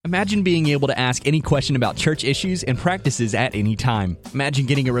Imagine being able to ask any question about church issues and practices at any time. Imagine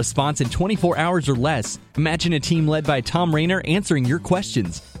getting a response in 24 hours or less. Imagine a team led by Tom Rainer answering your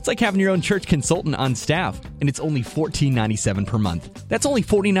questions. It's like having your own church consultant on staff, and it's only $14.97 per month. That's only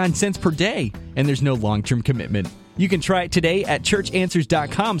 49 cents per day, and there's no long-term commitment. You can try it today at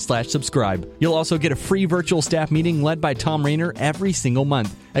churchanswers.com/subscribe. You'll also get a free virtual staff meeting led by Tom Rainer every single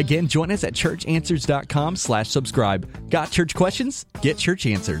month. Again, join us at churchanswers.com/subscribe. Got church questions? Get church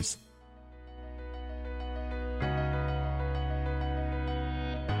answers.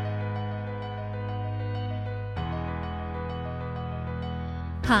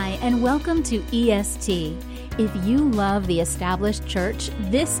 Hi, and welcome to EST. If you love the established church,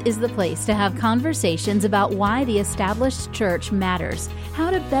 this is the place to have conversations about why the established church matters, how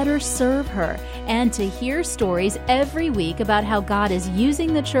to better serve her, and to hear stories every week about how God is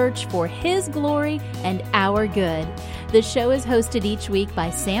using the church for His glory and our good. The show is hosted each week by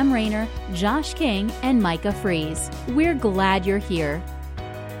Sam Rainer, Josh King, and Micah Fries. We're glad you're here.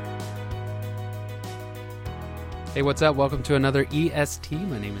 Hey, what's up? Welcome to another EST.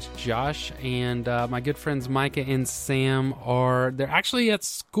 My name is Josh, and my good friends Micah and Sam they're actually at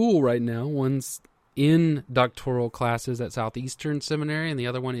school right now. One's in doctoral classes at Southeastern Seminary, and the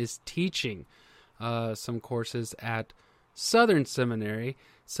other one is teaching some courses at Southern Seminary.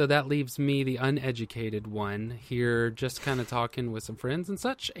 So that leaves me, the uneducated one, here just kind of talking with some friends and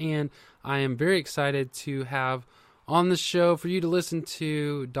such, and I am very excited to have on the show for you to listen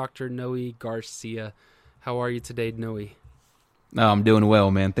to Dr. Noe Garcia. How are you today, Noe? Oh, I'm doing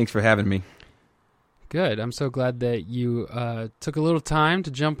well, man. Thanks for having me. Good. I'm so glad that you took a little time to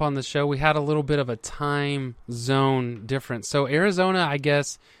jump on the show. We had a little bit of a time zone difference. So Arizona, I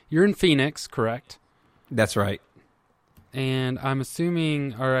guess, you're in Phoenix, correct? That's right. And I'm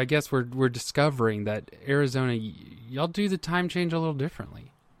assuming, or I guess we're discovering that Arizona, y'all do the time change a little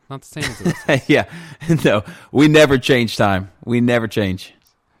differently. Not the same as this. Yeah. No, we never change time. We never change.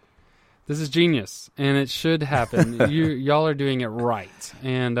 This is genius, and it should happen. Y'all are doing it right,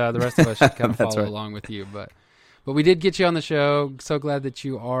 and the rest of us should kind of follow along with you. But we did get you on the show. So glad that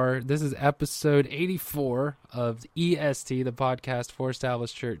you are. This is episode 84 of EST, the podcast for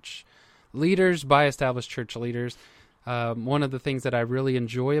established church leaders by established church leaders. One of the things that I really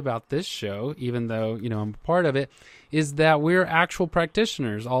enjoy about this show, even though I'm a part of it, is that we're actual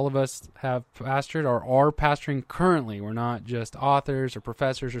practitioners. All of us have pastored or are pastoring currently. We're not just authors or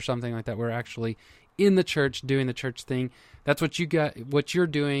professors or something like that. We're actually in the church doing the church thing. That's what you're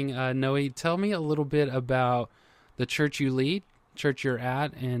doing. Noe, tell me a little bit about the church you lead, church you're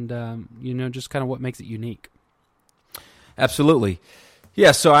at, and just kind of what makes it unique. Absolutely.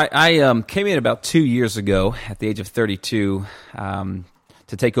 Yeah, so I came in about 2 years ago at the age of 32 to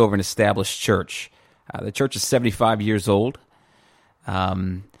take over an established church. The church is 75 years old,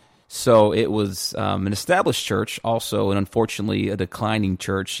 so it was an established church, also, and unfortunately a declining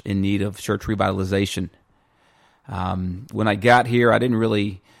church in need of church revitalization. When I got here, I didn't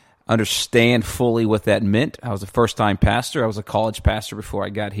really understand fully what that meant. I was a first-time pastor. I was a college pastor before I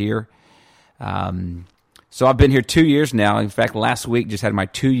got here. So I've been here 2 years now. In fact, last week just had my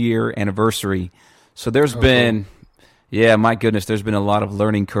 2-year anniversary. So there's been, yeah, my goodness, there's been a lot of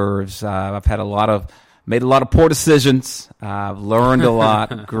learning curves. I've had made a lot of poor decisions. I've learned a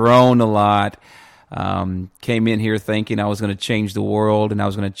lot, grown a lot. Came in here thinking I was going to change the world and I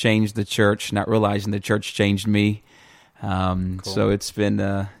was going to change the church, not realizing the church changed me. Cool. So it's been,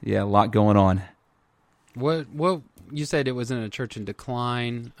 a lot going on. What you said it was in a church in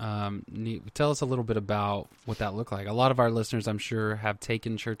decline. Tell us a little bit about what that looked like. A lot of our listeners, I'm sure, have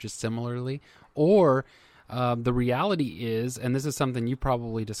taken churches similarly, or the reality is, and this is something you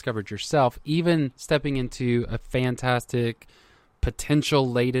probably discovered yourself, even stepping into a fantastic,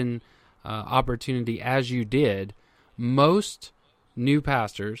 potential-laden opportunity as you did, most new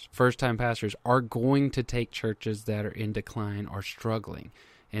pastors, first-time pastors, are going to take churches that are in decline or struggling.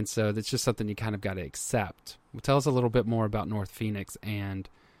 And so that's just something you kind of got to accept. Tell us a little bit more about North Phoenix and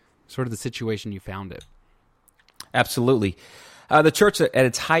sort of the situation you found it. Absolutely. The church at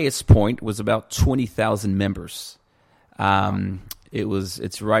its highest point was about 20,000 members.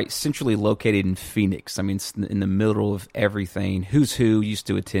 It's right centrally located in Phoenix. I mean, it's in the middle of everything. Who's who used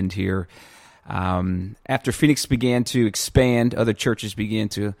to attend here. After Phoenix began to expand, other churches began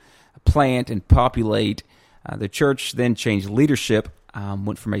to plant and populate. The church then changed leadership.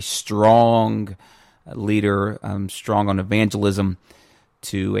 Went from a strong leader, strong on evangelism,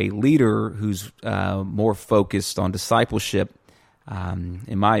 to a leader who's more focused on discipleship.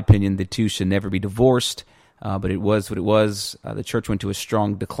 In my opinion, the two should never be divorced, but it was what it was. The church went to a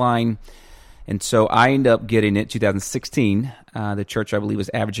strong decline. And so I ended up getting it 2016. The church, I believe, was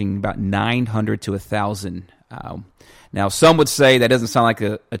averaging about 900 to 1,000. Now, some would say that doesn't sound like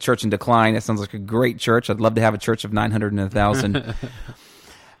a church in decline. That sounds like a great church. I'd love to have a church of 900 and 1,000.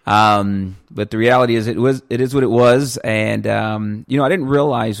 But the reality is it is what it was. And, I didn't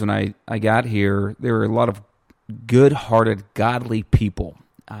realize when I got here, there were a lot of good-hearted, godly people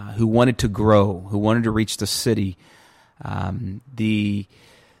who wanted to grow, who wanted to reach the city.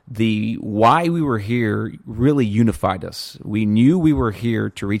 The why we were here really unified us. We knew we were here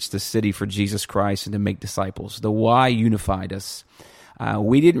to reach the city for Jesus Christ and to make disciples. The why unified us. I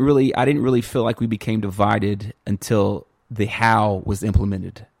didn't really feel like we became divided until the how was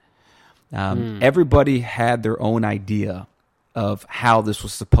implemented. Everybody had their own idea of how this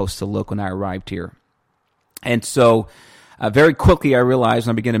was supposed to look when I arrived here. And so very quickly I realized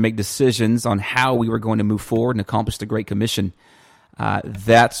when I began to make decisions on how we were going to move forward and accomplish the Great Commission,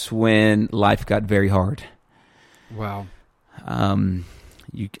 that's when life got very hard. Wow.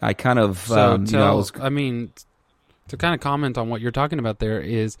 I kind of, to kind of comment on what you're talking about there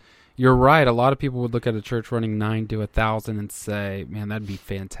is, you're right. A lot of people would look at a church running 9 to 1,000 and say, man, that'd be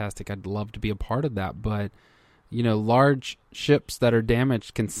fantastic. I'd love to be a part of that. But, large ships that are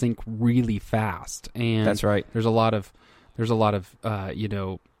damaged can sink really fast. And that's right. There's a lot of,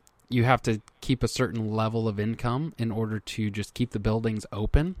 you have to keep a certain level of income in order to just keep the buildings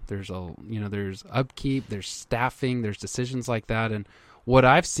open. There's there's upkeep, there's staffing, there's decisions like that. And what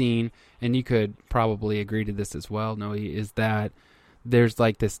I've seen, and you could probably agree to this as well, Noe, is that there's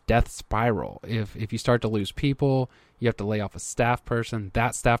like this death spiral. If you start to lose people, you have to lay off a staff person.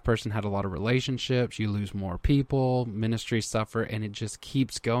 That staff person had a lot of relationships. You lose more people, ministries suffer, and it just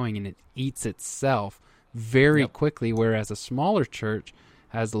keeps going, and it eats itself very quickly, whereas a smaller church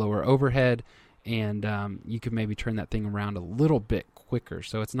has lower overhead, and you can maybe turn that thing around a little bit quicker.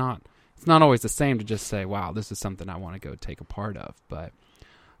 So it's not always the same to just say, wow, this is something I want to go take a part of. But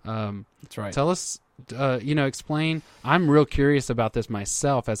that's right. Tell us, explain. I'm real curious about this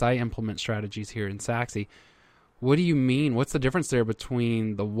myself as I implement strategies here in Saxe. What do you mean? What's the difference there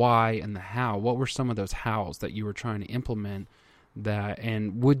between the why and the how? What were some of those hows that you were trying to implement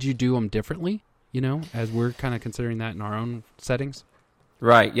and would you do them differently, as we're kind of considering that in our own settings?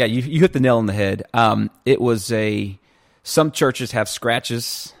 Right. Yeah, you hit the nail on the head. It was some churches have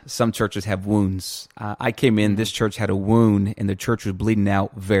scratches, some churches have wounds. I came in, this church had a wound, and the church was bleeding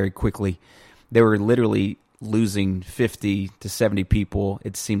out very quickly. They were literally losing 50 to 70 people,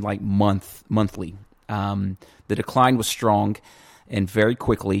 it seemed like monthly. The decline was strong and very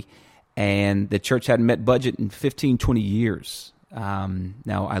quickly, and the church hadn't met budget in 15, 20 years.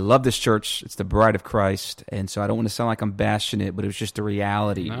 Now, I love this church. It's the bride of Christ, and so I don't want to sound like I'm bashing it, but it was just a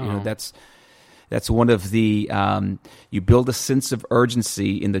reality. No. That's one of the, you build a sense of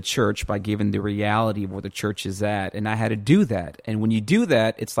urgency in the church by giving the reality of where the church is at. And I had to do that. And when you do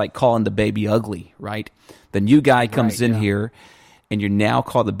that, it's like calling the baby ugly, right? The new guy comes in here, and you're now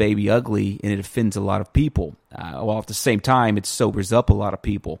called the baby ugly, and it offends a lot of people. While at the same time, it sobers up a lot of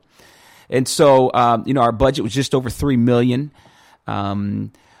people. And so, our budget was just over $3 million.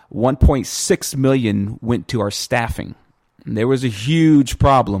 $1.6 million went to our staffing. And there was a huge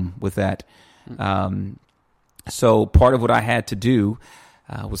problem with that. So part of what I had to do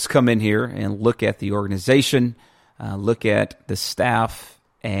was come in here and look at the organization, look at the staff,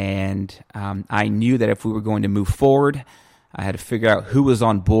 and I knew that if we were going to move forward, I had to figure out who was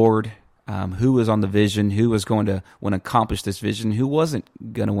on board, who was on the vision, who was going to want to accomplish this vision, who wasn't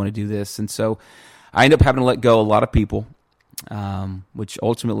going to want to do this. And so I ended up having to let go a lot of people, which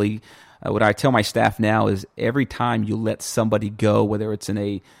ultimately what I tell my staff now is every time you let somebody go, whether it's in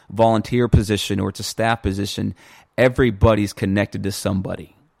a volunteer position or it's a staff position, everybody's connected to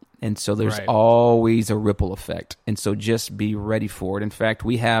somebody. And so there's always a ripple effect. And so just be ready for it. In fact,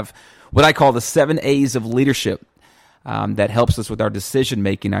 we have what I call the 7 A's of leadership that helps us with our decision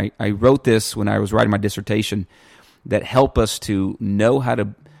making. I wrote this when I was writing my dissertation that help us to know how to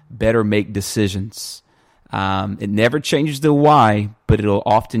better make decisions. It never changes the why, but it'll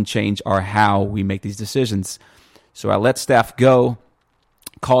often change our how we make these decisions. So I let staff go.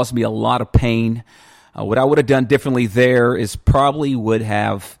 It caused me a lot of pain. What I would have done differently there is probably would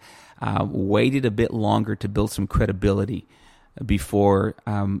have waited a bit longer to build some credibility before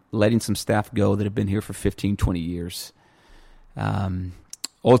letting some staff go that have been here for 15, 20 years.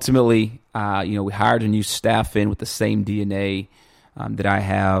 Ultimately, we hired a new staff in with the same DNA that I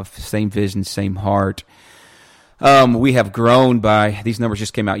have, same vision, same heart. We have grown by, these numbers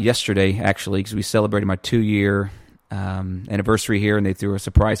just came out yesterday, actually, because we celebrated my 2-year anniversary here, and they threw a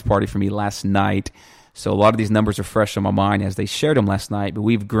surprise party for me last night. So a lot of these numbers are fresh on my mind as they shared them last night, but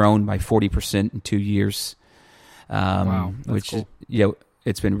we've grown by 40% in 2 years. Wow, that's cool.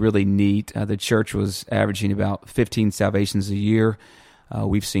 It's been really neat. The church was averaging about 15 salvations a year.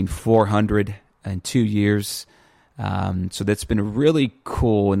 We've seen 400 in 2 years. So that's been really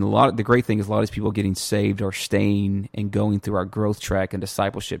cool. And the great thing is a lot of these people getting saved are staying and going through our growth track and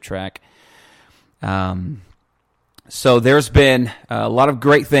discipleship track. So there's been a lot of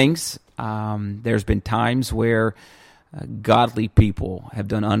great things. There's been times where godly people have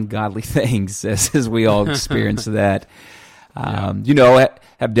done ungodly things, as we all experience that.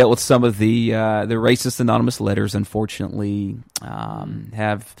 Have dealt with some of the racist anonymous letters, unfortunately.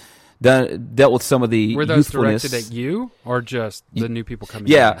 Have dealt with some of the Were those youthfulness. directed at you or just the new people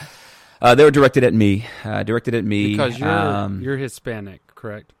coming in? They were directed at me. Because you're Hispanic,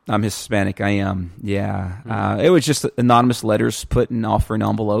 correct? I'm Hispanic. I am. Yeah. Mm-hmm. It was just anonymous letters put in offering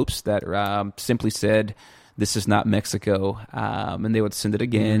envelopes that simply said, "This is not Mexico," and they would send it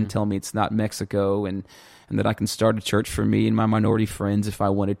again, tell me it's not Mexico, and that I can start a church for me and my minority friends if I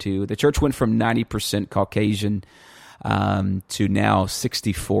wanted to. The church went from 90% Caucasian to now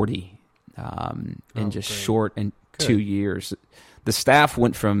 60-40 in just short and 2 years. The staff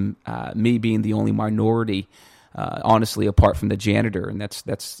went from me being the only minority, honestly, apart from the janitor, and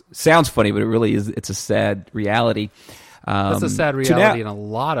that's sounds funny, but it really is. It's a sad reality. That's a sad reality in a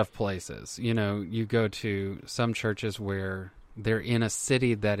lot of places. You go to some churches where they're in a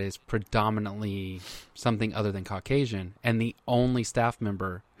city that is predominantly something other than Caucasian, and the only staff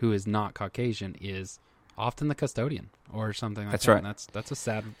member who is not Caucasian is often the custodian or something like that. Right. That's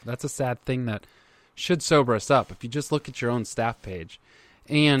a sad thing that should sober us up if you just look at your own staff page.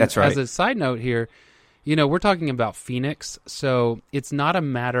 And that's right. As a side note here, we're talking about Phoenix, so it's not a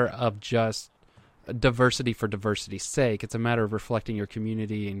matter of just diversity for diversity's sake. It's a matter of reflecting your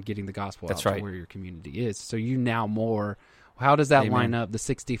community and getting the gospel out to where your community is. So how does that line up, the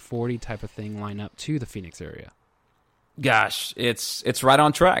 60-40 type of thing line up to the Phoenix area? Gosh, it's right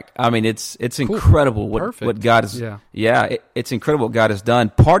on track. I mean, it's incredible what God has. It's incredible what God has done.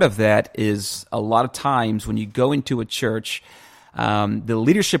 Part of that is a lot of times when you go into a church, the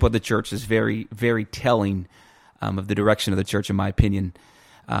leadership of the church is very, very telling of the direction of the church, in my opinion.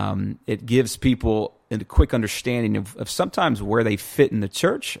 It gives people a quick understanding of sometimes where they fit in the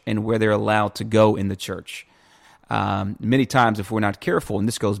church and where they're allowed to go in the church. Many times, if we're not careful, and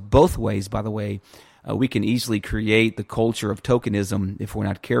this goes both ways, by the way, we can easily create the culture of tokenism if we're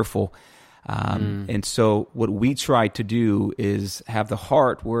not careful. And so what we try to do is have the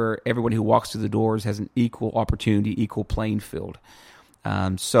heart where everyone who walks through the doors has an equal opportunity, equal playing field.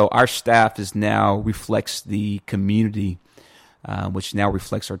 So our staff now reflects the community, which now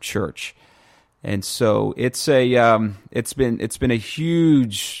reflects our church. And so it's been a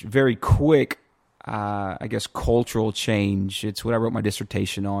huge, very quick, cultural change. It's what I wrote my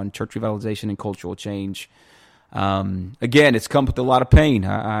dissertation on, church revitalization and cultural change. Again, it's come with a lot of pain.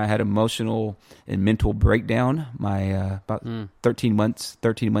 I had emotional and mental breakdown about 13 months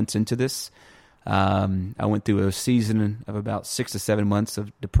into this. I went through a season of about 6 to 7 months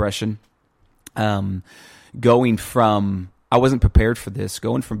of depression. Going from, I wasn't prepared for this,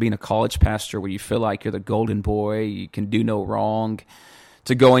 going from being a college pastor where you feel like you're the golden boy, you can do no wrong,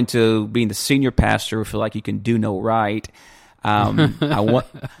 to going to being the senior pastor who feel like you can do no right. I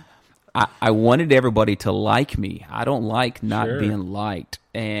wanted everybody to like me. I don't like not being liked.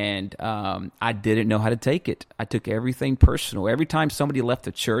 And I didn't know how to take it. I took everything personal. Every time somebody left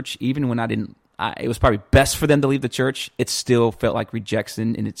the church, even when it was probably best for them to leave the church, it still felt like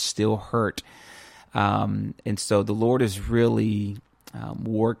rejection and it still hurt. And so the Lord has really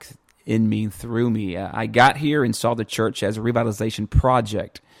worked in me and through me. I got here and saw the church as a revitalization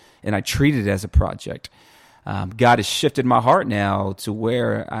project, and I treated it as a project. God has shifted my heart now to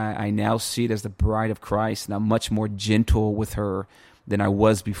where I now see it as the bride of Christ, and I'm much more gentle with her than I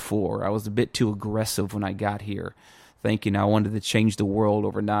was before. I was a bit too aggressive when I got here, thinking I wanted to change the world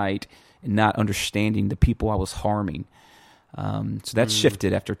overnight and not understanding the people I was harming. So that's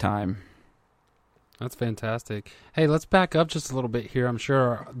shifted after time. That's fantastic. Hey, let's back up just a little bit here. I'm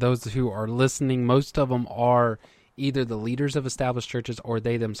sure those who are listening, most of them are either the leaders of established churches or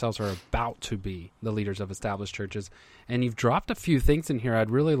they themselves are about to be the leaders of established churches. And you've dropped a few things in here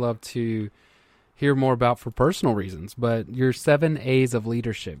I'd really love to hear more about for personal reasons. But your 7 A's of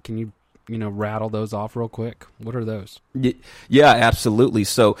leadership, can you rattle those off real quick? What are those? Yeah, absolutely.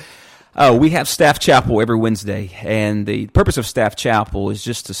 So we have staff chapel every Wednesday, and the purpose of staff chapel is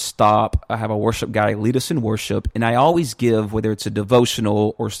just to stop. I have a worship guy lead us in worship, and I always give, whether it's a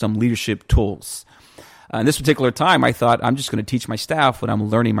devotional or some leadership tools. In this particular time, I thought I'm just going to teach my staff what I'm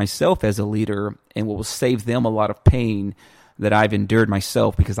learning myself as a leader and what will save them a lot of pain that I've endured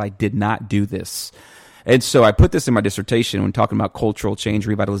myself because I did not do this. And so I put this in my dissertation when talking about cultural change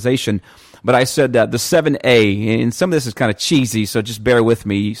revitalization. But I said that the 7A, and some of this is kind of cheesy, so just bear with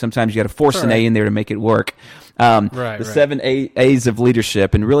me. Sometimes you got to force an A in there to make it work. The 7 A's of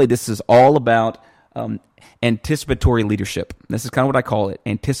leadership. And really, this is all about anticipatory leadership. This is kind of what I call it,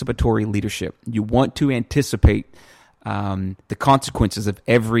 anticipatory leadership. You want to anticipate the consequences of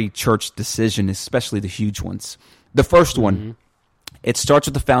every church decision, especially the huge ones. The first one, it starts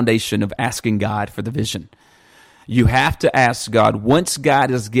with the foundation of asking God for the vision. You have to ask God. Once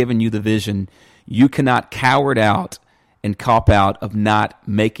God has given you the vision, you cannot cower out and cop out of not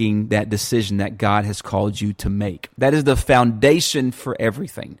making that decision that God has called you to make. That is the foundation for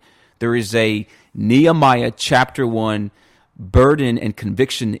everything. There is a Nehemiah chapter 1 burden and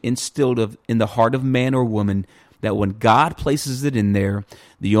conviction instilled in the heart of man or woman that when God places it in there,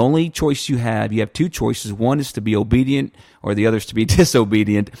 the only choice you have two choices. One is to be obedient or the other is to be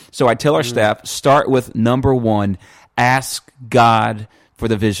disobedient. So I tell our staff, start with number one, ask God for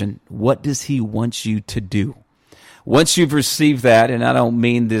the vision. What does he want you to do? Once you've received that, and I don't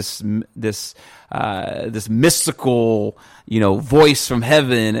mean this mystical, voice from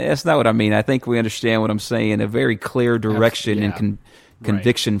heaven. That's not what I mean. I think we understand what I'm saying. A very clear direction and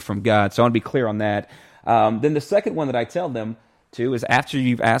conviction from God. So I want to be clear on that. Then the second one that I tell them to is after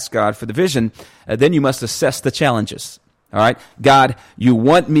you've asked God for the vision, then you must assess the challenges. All right, God, you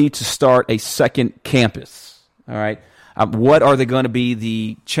want me to start a second campus. All right. What are going to be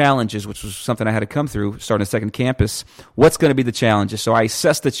the challenges, which was something I had to come through, starting a second campus. What's going to be the challenges? So I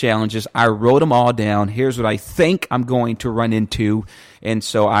assessed the challenges. I wrote them all down. Here's what I think I'm going to run into. And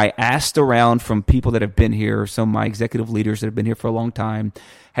so I asked around from people that have been here, some of my executive leaders that have been here for a long time,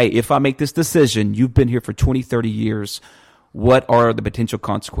 hey, if I make this decision, you've been here for 20, 30 years, what are the potential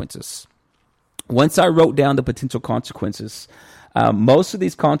consequences? Once I wrote down the potential consequences, most of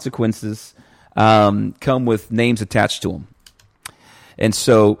these consequences come with names attached to them. And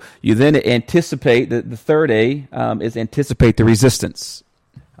so you then anticipate, the third A is anticipate the resistance.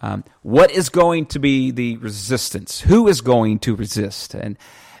 What is going to be the resistance? Who is going to resist?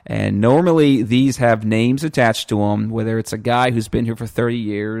 And normally these have names attached to them, whether it's a guy who's been here for 30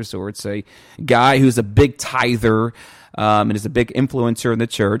 years or it's a guy who's a big tither and is a big influencer in the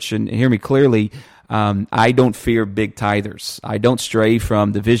church. And hear me clearly, I don't fear big tithers. I don't stray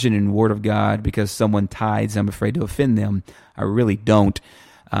from the vision and word of God because someone tithes. I'm afraid to offend them. I really don't.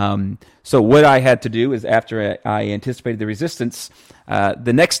 So what I had to do is after I anticipated the resistance,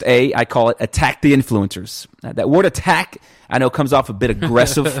 the next A, I call it attack the influencers. That word attack, I know, comes off a bit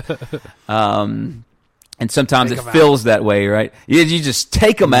aggressive. And sometimes it feels that way, right? You just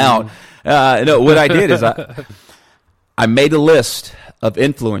take them out. No, what I did is I made a list of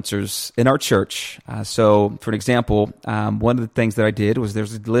influencers in our church. So, for an example, one of the things that I did was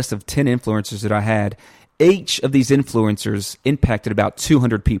there's a list of 10 influencers that I had. Each of these influencers impacted about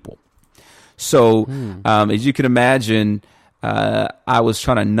 200 people. So, as you can imagine, I was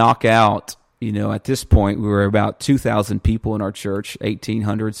trying to knock out, at this point, we were about 2,000 people in our church,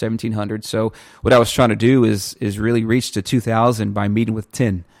 1,800, 1,700. So, what I was trying to do is really reach to 2,000 by meeting with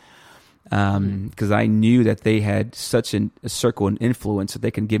 10. Because I knew that they had such a circle and influence that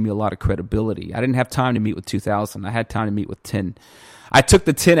they can give me a lot of credibility. I didn't have time to meet with 2,000. I had time to meet with 10. I took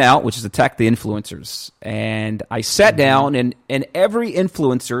the 10 out, which is attack the influencers. And I sat down, and every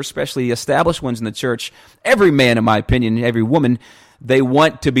influencer, especially the established ones in the church, every man, in my opinion, every woman, they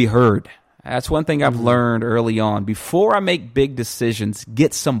want to be heard. That's one thing I've learned early on. Before I make big decisions,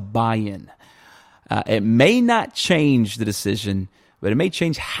 get some buy-in. It may not change the decision, but it may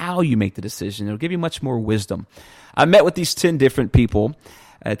change how you make the decision. It'll give you much more wisdom. I met with these 10 different people,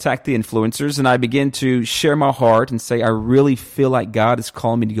 attacked the influencers, and I began to share my heart and say, I really feel like God is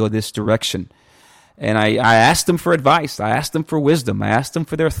calling me to go this direction. And I asked them for advice. I asked them for wisdom. I asked them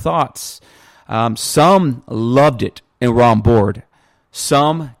for their thoughts. Some loved it and were on board.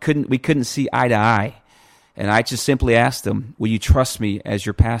 Some we couldn't see eye to eye. And I just simply asked them, will you trust me as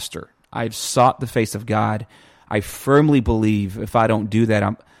your pastor? I've sought the face of God. I firmly believe if I don't do that,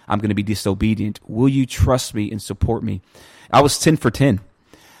 I'm going to be disobedient. Will you trust me and support me? I was 10 for 10.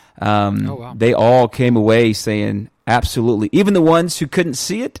 Wow. They all came away saying, absolutely. Even the ones who couldn't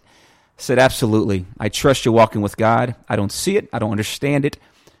see it said, absolutely. I trust you walking with God. I don't see it. I don't understand it.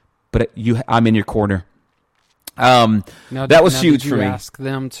 But I'm in your corner. That was huge for me. Did you ask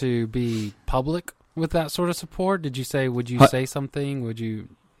them to be public with that sort of support? Did you say, would you say something? Would you...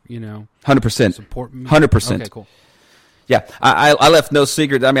 100%. Support me? 100%. Okay, cool. Yeah, I left no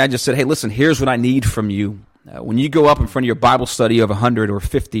secret. I mean, I just said, hey, listen, here's what I need from you. When you go up in front of your Bible study of 100 or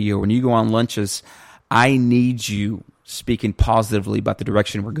 50, or when you go on lunches, I need you speaking positively about the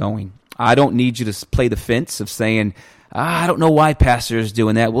direction we're going. I don't need you to play the fence of saying, I don't know why pastor is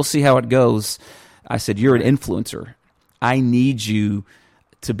doing that. We'll see how it goes. I said, you're an influencer. I need you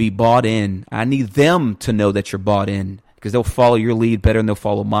to be bought in. I need them to know that you're bought in, because they'll follow your lead better than they'll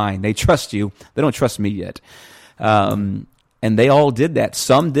follow mine. They trust you. They don't trust me yet. And they all did that.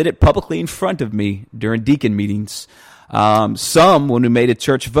 Some did it publicly in front of me during deacon meetings. Some, when we made a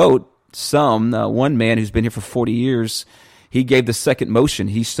church vote, one man who's been here for 40 years, he gave the second motion.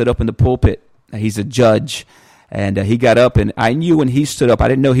 He stood up in the pulpit. He's a judge. And he got up, and I knew when he stood up, I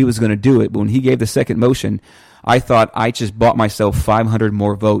didn't know he was going to do it, but when he gave the second motion, I thought I just bought myself 500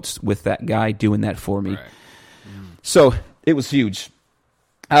 more votes with that guy doing that for me. Right. So it was huge.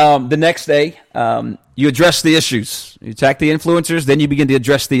 The next day, you address the issues. You attack the influencers, then you begin to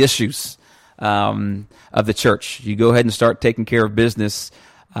address the issues of the church. You go ahead and start taking care of business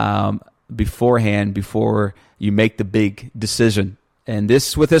beforehand, before you make the big decision. And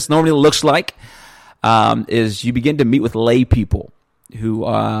what this normally looks like is you begin to meet with lay people who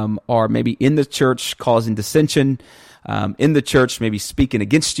are maybe in the church causing dissension, in the church maybe speaking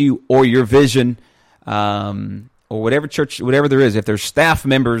against you or your vision, or whatever there is. If there's staff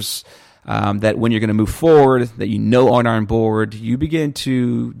members that when you're going to move forward, that you know aren't on board, you begin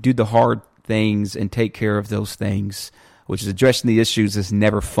to do the hard things and take care of those things, which is addressing the issues is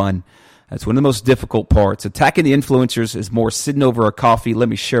never fun. That's one of the most difficult parts. Attacking the influencers is more sitting over a coffee, let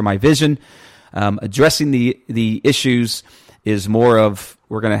me share my vision. Addressing the issues is more of,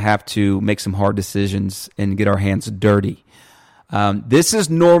 we're going to have to make some hard decisions and get our hands dirty. This is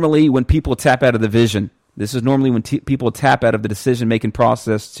normally when people tap out of the vision. This is normally when people tap out of the decision-making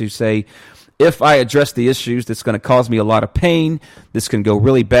process to say, if I address the issues, that's going to cause me a lot of pain. This can go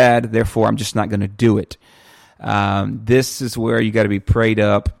really bad. Therefore, I'm just not going to do it. This is where you got to be prayed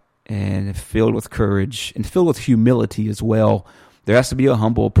up and filled with courage and filled with humility as well. There has to be a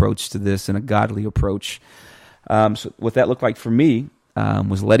humble approach to this and a godly approach. So what that looked like for me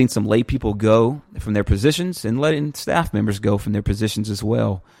was letting some lay people go from their positions and letting staff members go from their positions as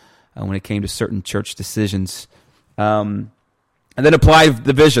well when it came to certain church decisions. And then apply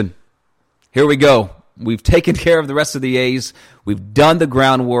the vision. Here we go. We've taken care of the rest of the A's. We've done the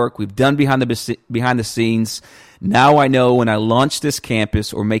groundwork. We've done behind the scenes. Now I know when I launch this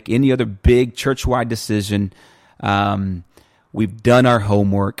campus or make any other big church-wide decision, we've done our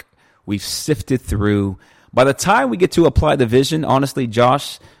homework. We've sifted through. By the time we get to apply the vision, honestly,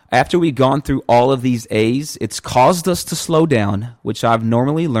 Josh, after we've gone through all of these A's, it's caused us to slow down, which I've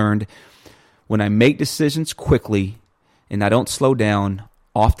normally learned. When I make decisions quickly and I don't slow down,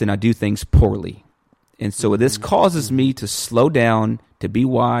 often I do things poorly. And so this causes me to slow down, to be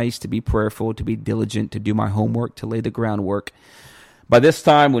wise, to be prayerful, to be diligent, to do my homework, to lay the groundwork. By this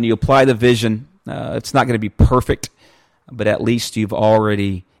time, when you apply the vision, it's not going to be perfect, but at least you've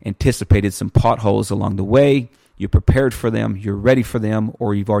already anticipated some potholes along the way. You're prepared for them, you're ready for them,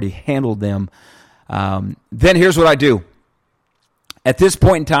 or you've already handled them. Then here's what I do. At this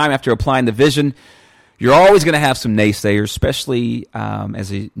point in time, after applying the vision, you're always going to have some naysayers, especially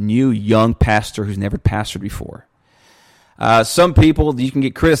as a new young pastor who's never pastored before. Some people, you can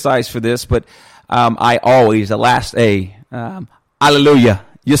get criticized for this, but I always, the last A, hallelujah,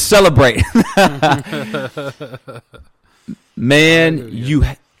 you celebrate. Man,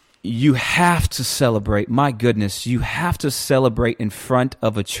 hallelujah. You have to celebrate. My goodness, you have to celebrate in front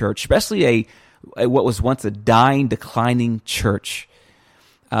of a church, especially what was once a dying, declining church.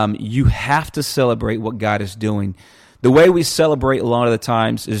 You have to celebrate what God is doing. The way we celebrate a lot of the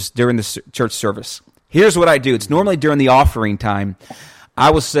times is during the church service. Here's what I do. It's normally during the offering time.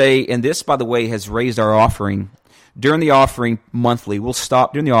 I will say, and this, by the way, has raised our offering. During the offering monthly, we'll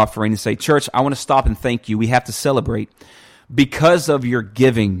stop during the offering and say, church, I want to stop and thank you. We have to celebrate because of your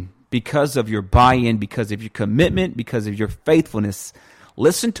giving, because of your buy-in, because of your commitment, because of your faithfulness.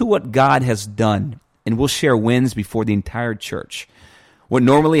 Listen to what God has done, and we'll share wins before the entire church. What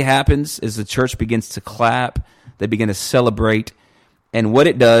normally happens is the church begins to clap, they begin to celebrate, and what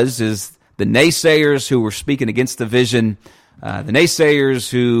it does is the naysayers who were speaking against the vision, the naysayers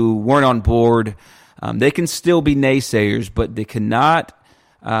who weren't on board, they can still be naysayers, but they cannot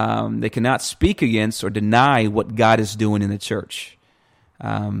speak against or deny what God is doing in the church.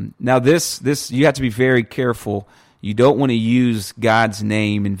 Now, this you have to be very careful. You don't want to use God's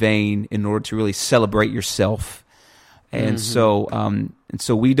name in vain in order to really celebrate yourself. And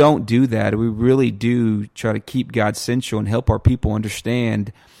so we don't do that. We really do try to keep God central and help our people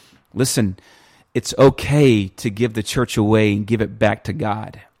understand. Listen, it's okay to give the church away and give it back to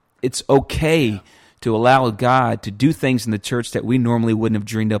God. It's okay to allow God to do things in the church that we normally wouldn't have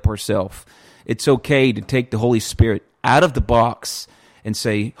dreamed up ourselves. It's okay to take the Holy Spirit out of the box and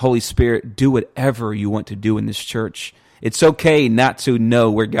say, Holy Spirit, do whatever you want to do in this church. It's okay not to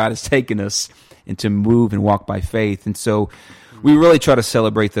know where God has taken us and to move and walk by faith. And so we really try to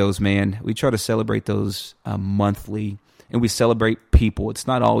celebrate those, man. We try to celebrate those monthly, and we celebrate people. It's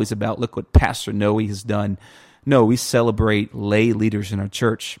not always about, look what Pastor Noe has done. No, we celebrate lay leaders in our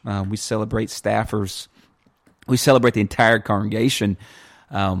church. We celebrate staffers. We celebrate the entire congregation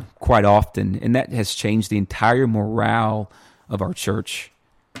quite often, and that has changed the entire morale of our church.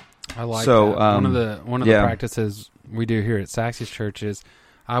 I like that. One of the practices we do here at Saxe's Church is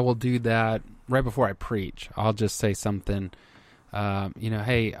I will do that right before I preach. I'll just say something,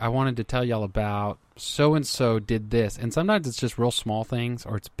 hey, I wanted to tell y'all about so-and-so did this. And sometimes it's just real small things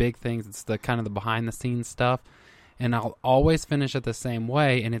or it's big things. It's the kind of the behind-the-scenes stuff. And I'll always finish it the same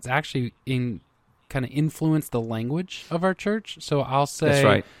way, and it's actually kind of influence the language of our church. So I'll say, that's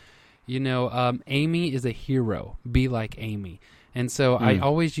right. Amy is a hero. Be like Amy. And so I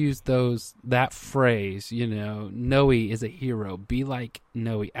always use that phrase, Noe is a hero. Be like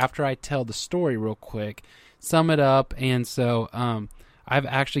Noe. After I tell the story real quick, sum it up. And so I've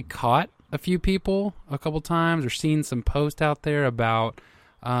actually caught a few people a couple times or seen some posts out there about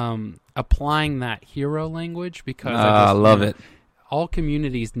applying that hero language because I love it. All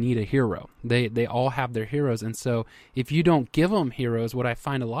communities need a hero. They all have their heroes. And so if you don't give them heroes, what I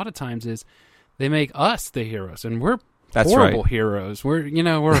find a lot of times is they make us the heroes, and we're horrible heroes. We're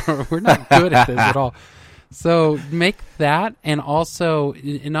not good at this at all. So make that, and also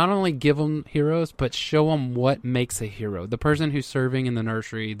not only give them heroes, but show them what makes a hero. The person who's serving in the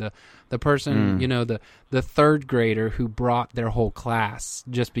nursery, the person, the third grader who brought their whole class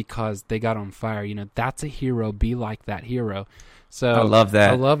just because they got on fire. That's a hero. Be like that hero. So I love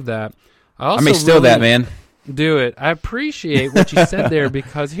that. I may steal that, man. Do it. I appreciate what you said there,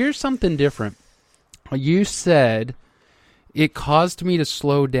 because here's something different. You said it caused me to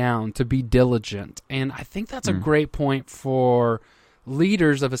slow down, to be diligent. And I think that's a great point for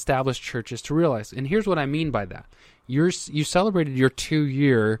leaders of established churches to realize. And here's what I mean by that. You celebrated your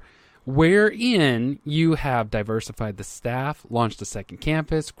 2-year wherein you have diversified the staff, launched a second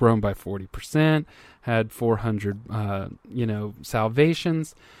campus, grown by 40%, had 400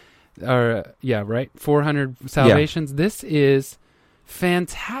 salvations. 400 salvations. Yeah. This is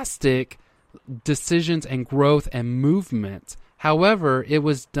fantastic decisions and growth and movement. However, it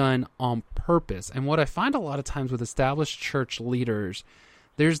was done on purpose. And what I find a lot of times with established church leaders,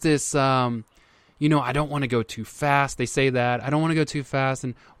 there's this, I don't want to go too fast. They say that. I don't want to go too fast.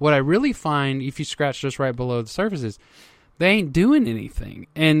 And what I really find, if you scratch just right below the surface, is they ain't doing anything.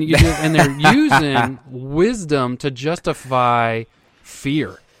 And and they're using wisdom to justify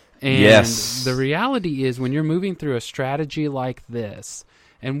fear. And the reality is, when you're moving through a strategy like this,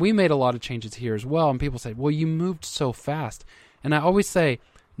 and we made a lot of changes here as well, and people say, well, you moved so fast. And I always say,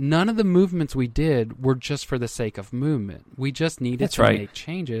 none of the movements we did were just for the sake of movement. We just needed to make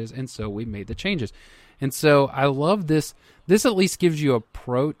changes, and so we made the changes. And so I love this. This at least gives you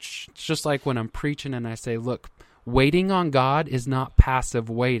approach. It's just like when I'm preaching and I say, look, waiting on God is not passive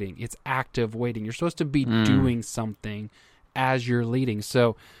waiting. It's active waiting. You're supposed to be doing something as you're leading.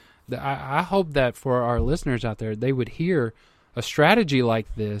 So I hope that for our listeners out there, they would hear a strategy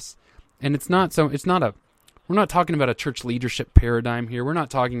like this. And we're not talking about a church leadership paradigm here. We're not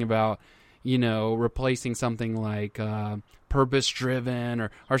talking about, replacing something like purpose-driven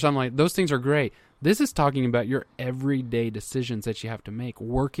or something like those things are great. This is talking about your everyday decisions that you have to make,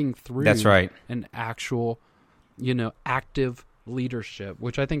 working through an actual, active leadership,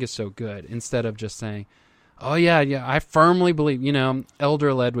 which I think is so good, instead of just saying, oh, yeah, I firmly believe,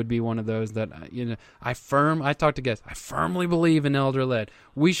 elder-led would be one of those that, I talk to guests, I firmly believe in elder-led.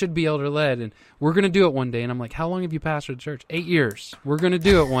 We should be elder-led, and we're going to do it one day. And I'm like, how long have you pastored the church? 8 years. We're going to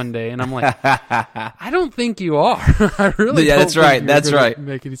do it one day. And I'm like, I don't think you are. I really don't think you're going to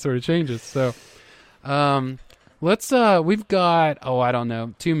make any sort of changes. So we've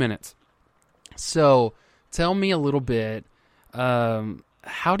got, 2 minutes. So tell me a little bit,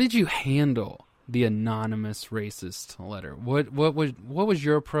 how did you handle the anonymous racist letter? What was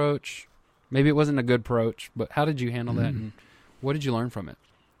your approach? Maybe it wasn't a good approach, but how did you handle that, and what did you learn from it?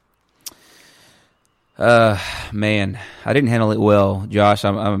 Man, I didn't handle it well, Josh.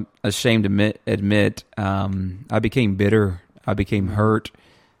 I'm ashamed to admit. I became bitter. I became hurt.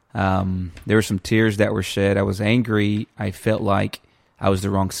 There were some tears that were shed. I was angry. I felt like I was the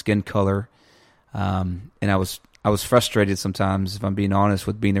wrong skin color, and I was frustrated sometimes, if I'm being honest,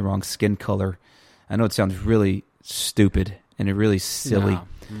 with being the wrong skin color. I know it sounds really stupid and really silly,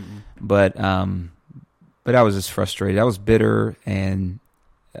 but I was just frustrated. I was bitter, and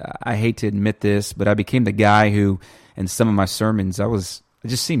I hate to admit this, but I became the guy who, in some of my sermons, I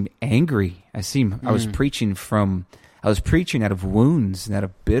just seemed angry. I was preaching out of wounds and out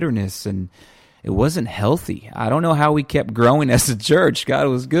of bitterness, and it wasn't healthy. I don't know how we kept growing as a church. God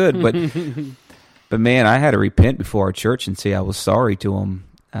was good, but man, I had to repent before our church and say I was sorry to him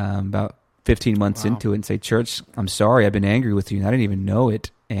about 15 months into it, and say, "Church, I'm sorry. I've been angry with you, and I didn't even know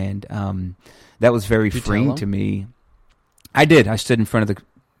it." And that was very freeing to me. I did. I stood in front of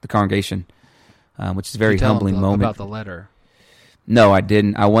the congregation, which is a very humbling moment. About the letter. No, I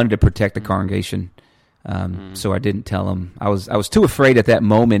didn't. I wanted to protect the congregation, so I didn't tell them. I was too afraid at that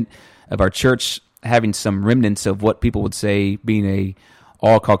moment of our church having some remnants of what people would say being a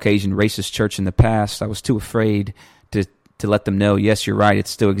all-Caucasian racist church in the past. I was too afraid to let them know, yes, you're right, it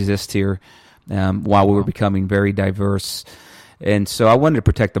still exists here, while we were becoming very diverse. And so I wanted to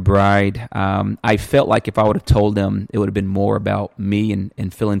protect the bride. I felt like if I would have told them, it would have been more about me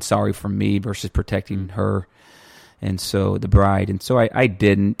and feeling sorry for me versus protecting her. And so the bride. And so I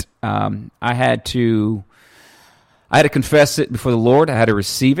didn't. I had to confess it before the Lord. I had to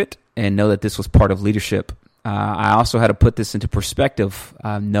receive it and know that this was part of leadership. I also had to put this into perspective,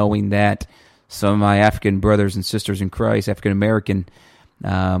 knowing that some of my African brothers and sisters in Christ, African American,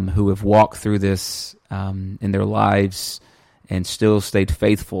 who have walked through this in their lives and still stayed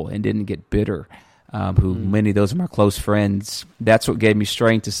faithful and didn't get bitter, many of those are my close friends. That's what gave me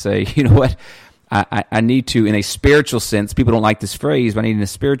strength to say, you know what, I need to, in a spiritual sense, people don't like this phrase, but I need in a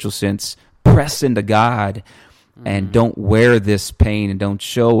spiritual sense, press into God and don't wear this pain and don't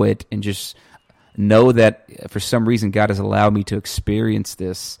show it, and just know that for some reason God has allowed me to experience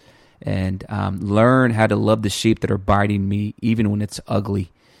this, and learn how to love the sheep that are biting me, even when it's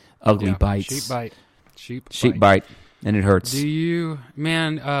ugly bites. Sheep bite, and it hurts.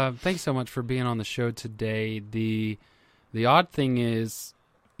 Thanks so much for being on the show today. The odd thing is,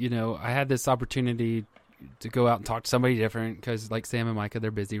 I had this opportunity to go out and talk to somebody different, because like Sam and Micah,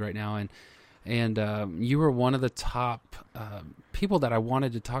 they're busy right now, and you were one of the top people that I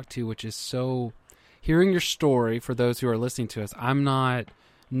wanted to talk to, which is so, hearing your story, for those who are listening to us,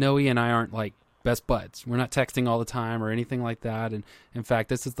 Noe and I aren't like best buds. We're not texting all the time or anything like that. And in fact,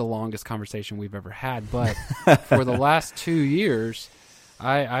 this is the longest conversation we've ever had. But for the last 2 years,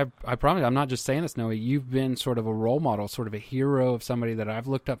 I promise, I'm not just saying this, Noe, you've been sort of a role model, sort of a hero of somebody that I've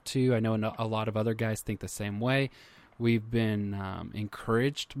looked up to. I know a lot of other guys think the same way. We've been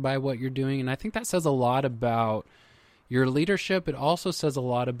encouraged by what you're doing. And I think that says a lot about your leadership. It also says a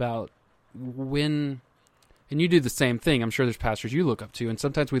lot about and you do the same thing. I'm sure there's pastors you look up to, and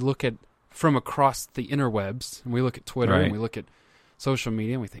sometimes we look at from across the interwebs, and we look at Twitter, and we look at social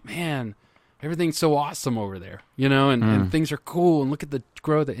media, and we think, man, everything's so awesome over there, and things are cool, and look at the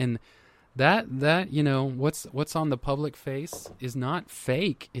growth. And that what's on the public face is not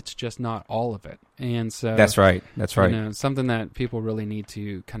fake. It's just not all of it. And so That's right. Something that people really need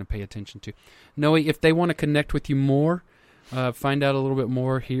to kind of pay attention to. Noe, if they want to connect with you more, find out a little bit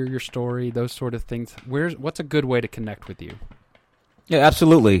more, hear your story, those sort of things, what's a good way to connect with you? Yeah,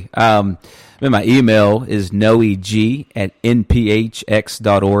 absolutely. My email is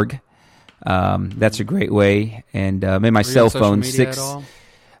noeg@nphx.org. That's a great way. And my cell phone,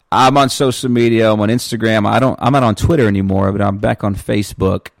 I'm on social media. I'm on Instagram. I'm not on Twitter anymore, but I'm back on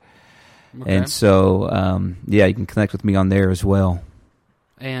Facebook. Okay. And so, you can connect with me on there as well.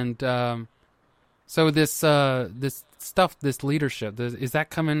 And so this stuff, this leadership, is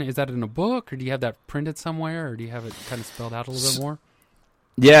that in a book, or do you have that printed somewhere, or do you have it kind of spelled out a little bit more?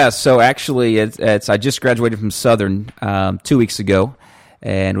 Yeah, so actually I just graduated from Southern 2 weeks ago,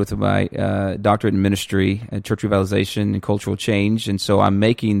 and with my doctorate in ministry, church revitalization, and cultural change, and so I'm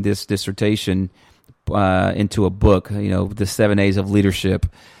making this dissertation into a book, the 7 A's of leadership,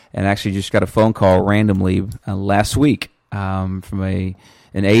 and actually just got a phone call randomly last week from an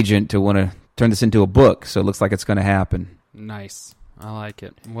agent to want to turn this into a book, so it looks like it's going to happen. Nice. I like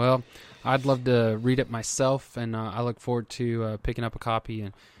it. Well, I'd love to read it myself, and I look forward to picking up a copy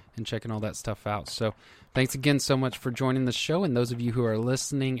and checking all that stuff out. So thanks again so much for joining the show, and those of you who are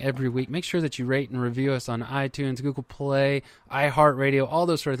listening every week, make sure that you rate and review us on iTunes, Google Play, iHeartRadio, all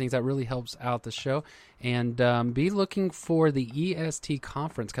those sort of things. That really helps out the show. And be looking for the EST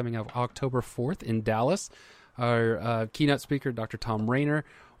conference coming up October 4th in Dallas. Our keynote speaker, Dr. Tom Rainer,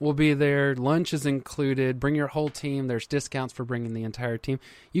 will be there. Lunch is included. Bring your whole team. There's discounts for bringing the entire team.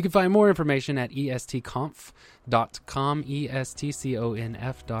 You can find more information at estconf.com,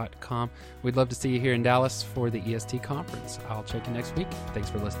 estconf.com. We'd love to see you here in Dallas for the EST conference. I'll check you next week.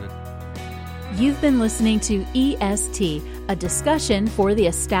 Thanks for listening. You've been listening to EST, a discussion for the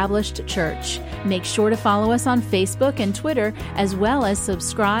established church. Make sure to follow us on Facebook and Twitter, as well as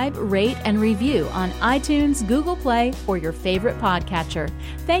subscribe, rate, and review on iTunes, Google Play, or your favorite podcatcher.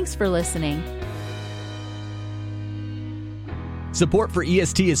 Thanks for listening. Support for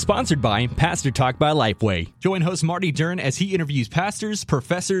EST is sponsored by Pastor Talk by Lifeway. Join host Marty Dern as he interviews pastors,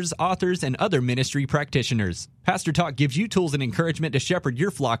 professors, authors, and other ministry practitioners. Pastor Talk gives you tools and encouragement to shepherd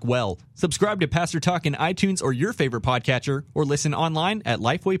your flock well. Subscribe to Pastor Talk in iTunes or your favorite podcatcher, or listen online at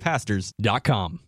lifewaypastors.com.